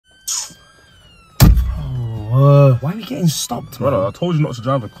why are we getting stopped, man? Brother, I told you not to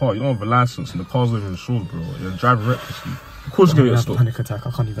drive the car. You don't have a license and the car's not even insured, bro. You're driving recklessly. Of course you're gonna get stopped. I'm gonna have a panic attack.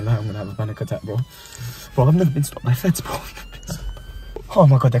 I can't even lie. I'm gonna have a panic attack, bro. Bro, I've never been stopped by feds, bro. Oh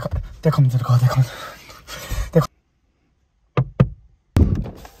my god, they're coming to the car. They're coming.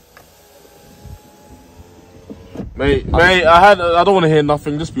 Mate, I don't want to hear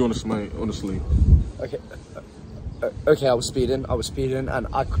nothing. Just be honest, mate. Honestly. Okay. Okay, I was speeding, and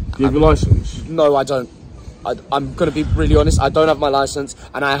I... Do you have your license? No, I don't. I'm gonna be really honest, I don't have my license,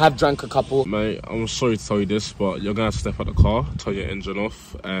 and I have drank a couple. Mate, I'm sorry to tell you this, but you're gonna have to step out the car, turn your engine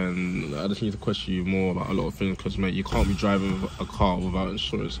off, and I just need to question you more about a lot of things, because, mate, you can't be driving a car without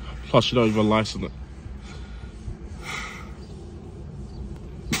insurance. Plus, you don't even license it.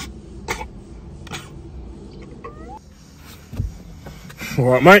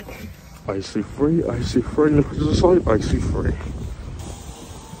 Alright, mate. IC3, IC3, look to the side, IC3.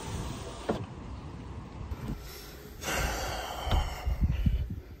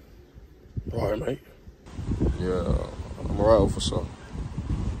 Alright, mate. Yeah, I'm alright, officer.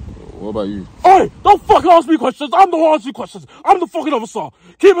 What about you? Oi! Don't fucking ask me questions! I'm the one asking questions! I'm the fucking officer!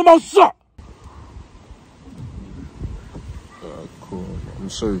 Keep your mouth shut! Cool. I'm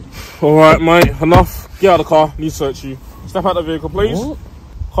sorry. Alright, mate, enough. Get out of the car. Need to search you. Step out of the vehicle, please. What?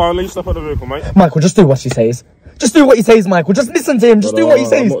 Carly, step out of the vehicle, mate. Michael, just do what he says. Just do what he says, Michael. Just listen to him. Just do what he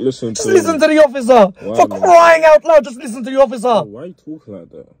says. I'm not listening to him. Just listen to the officer. For crying out loud, just listen to the officer. Oh, why are you talking like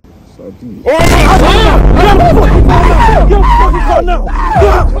that? So I do.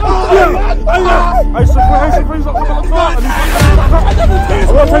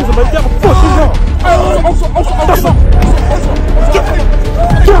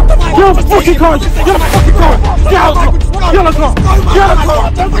 Get the fucking car! Get the fucking car! Get out of the car! Get out of the car! Get out of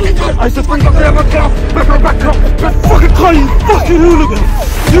the car! I said, bring up there, back up! Back up! Fucking car, you fucking hooligan!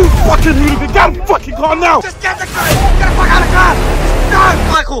 You fucking hooligan! Get out of the fucking car now! Just get the car! Get the fuck out of the car! No,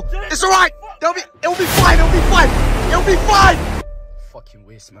 Michael! It's alright! It'll be fine! It'll be fine! It'll be fine! Fucking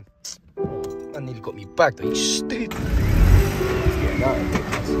waste, man. Man nearly got me bagged, are you stupid?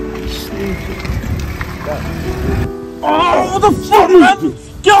 Oh, what the fuck, man?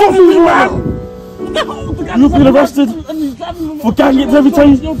 Get off me, man! You've been arrested for gang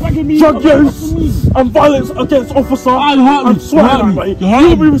activities, drug use, and violence against officer. I'm swearing, mate.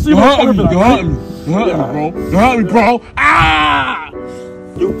 You'll be receiving a fine for that. You're hurting me, bro. You're hurting me, bro. Ah!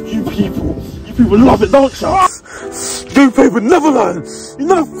 You people love it, don't you? You people never learn. You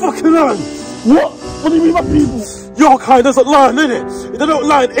never fucking learn. What do you mean by people? Your kind doesn't learn, innit? They don't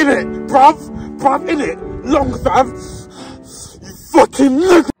learn, innit? Bruv, innit? Long fam. You fucking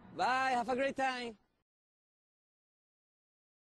nigga. Bye, have a great time.